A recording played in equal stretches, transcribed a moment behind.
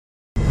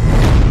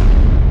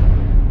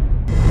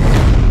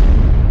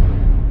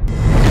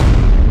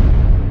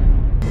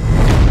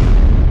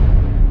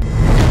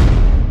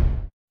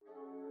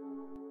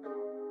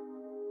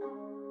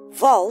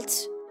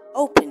Vault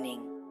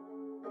opening.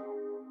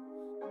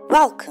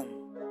 Welcome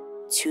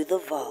to the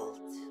vault.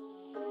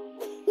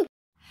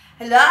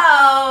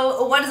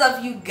 Hello, what is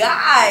up you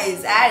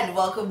guys, and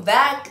welcome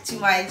back to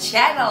my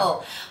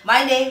channel.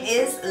 My name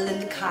is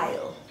Linda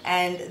Kyle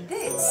and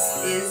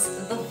this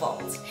is the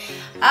vault.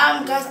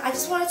 Guys, I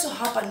just wanted to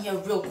hop on here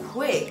real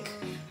quick,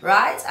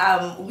 right?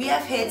 We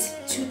have hit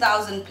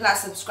 2,000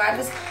 plus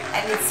subscribers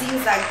and it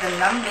seems like the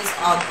numbers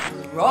are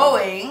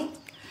growing.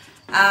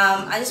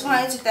 I just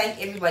wanted to thank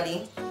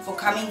everybody for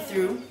coming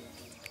through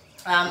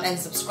and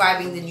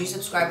subscribing, the new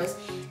subscribers.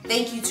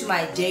 Thank you to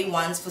my day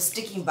ones for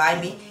sticking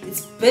by me.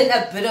 It's been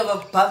a bit of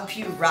a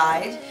bumpy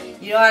ride,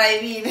 you know what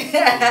I mean?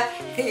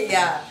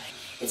 Yeah,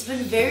 it's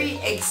been very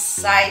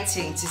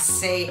exciting to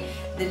say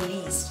the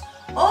least.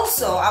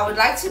 Also, I would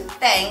like to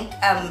thank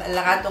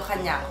Lerato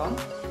Kanyako.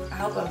 I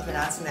hope I'm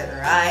pronouncing that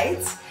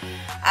right.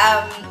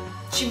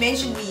 She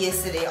mentioned me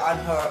yesterday on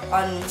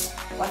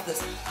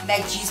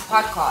Meg G's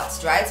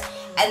podcast, right?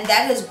 And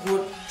that has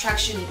brought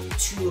traction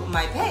to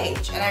my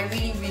page, and I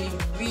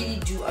really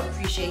do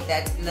appreciate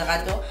that,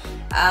 Lerato.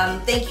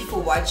 Thank you for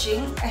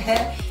watching.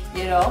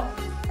 You know,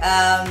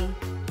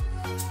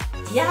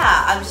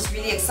 yeah, I'm just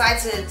really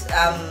excited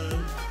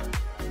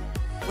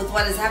with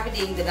what is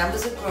happening. The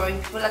numbers are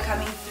growing, people are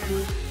coming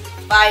through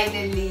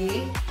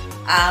finally.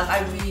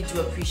 I really do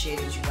appreciate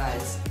it, you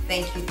guys.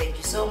 Thank you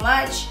so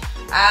much.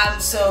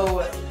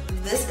 So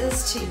this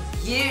is to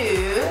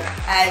you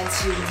and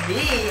to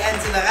me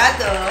and to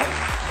Lerato.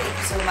 Thank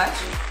you so much.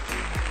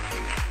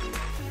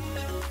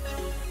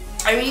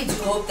 I really do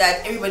hope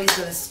that everybody's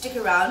gonna stick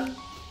around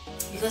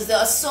because there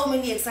are so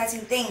many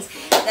exciting things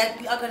that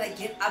we are gonna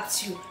get up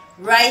to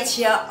right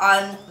here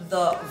on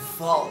the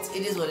vault.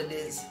 It is what it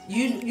is.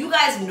 You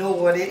guys know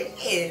what it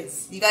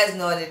is. You guys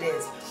know what it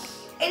is.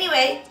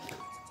 Anyway,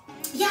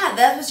 yeah,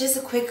 that was just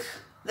a quick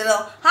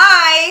little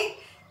hi.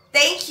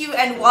 Thank you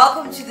and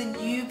welcome to the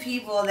new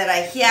people that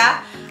are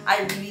here.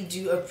 I really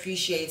do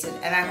appreciate it,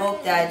 and I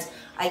hope that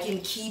I can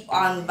keep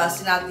on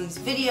busting out these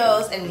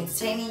videos and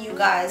entertaining you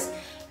guys.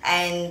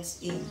 And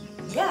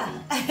yeah,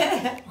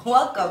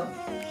 welcome.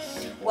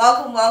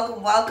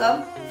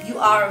 You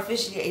are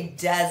officially a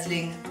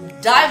dazzling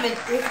diamond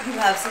if you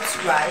have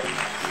subscribed.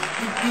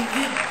 You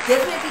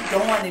definitely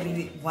don't want to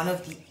be one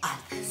of the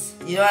others.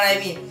 You know what I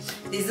mean?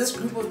 There's this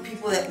group of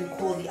people that we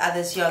call the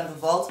others here on the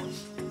vault.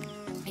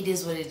 It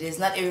is what it is.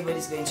 Not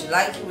everybody's going to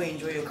like you or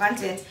enjoy your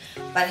content,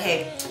 but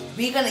hey,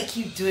 we're gonna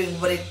keep doing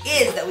what it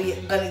is that we're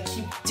gonna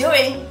keep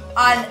doing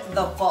on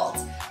the vault.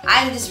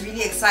 I'm just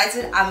really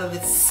excited. I'm a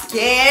bit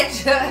scared.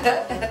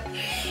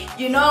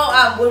 You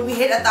know, when we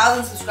hit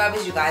 1,000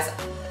 subscribers, you guys,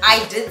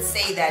 I did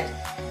say that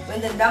when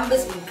the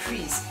numbers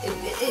increase,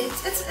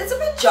 it's a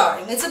bit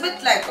jarring. It's a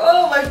bit like,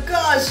 oh my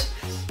gosh,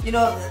 you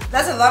know,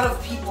 that's a lot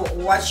of people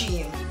watching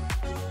you.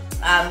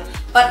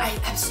 But I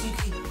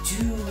absolutely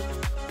do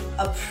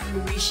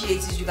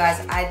appreciate it, you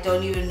guys. I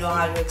don't even know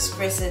how to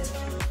express it.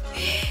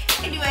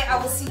 Anyway, I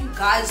will see you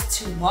guys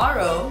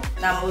tomorrow.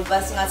 Now we're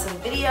busting out some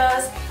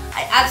videos.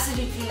 I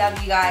absolutely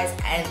love you guys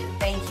and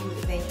thank you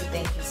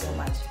so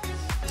much.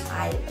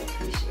 I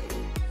appreciate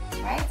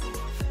it. Right?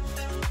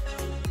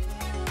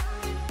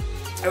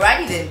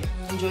 Alrighty then.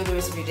 Enjoy the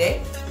rest of your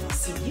day. I'll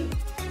see you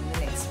in the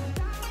next one.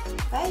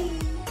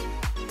 Bye.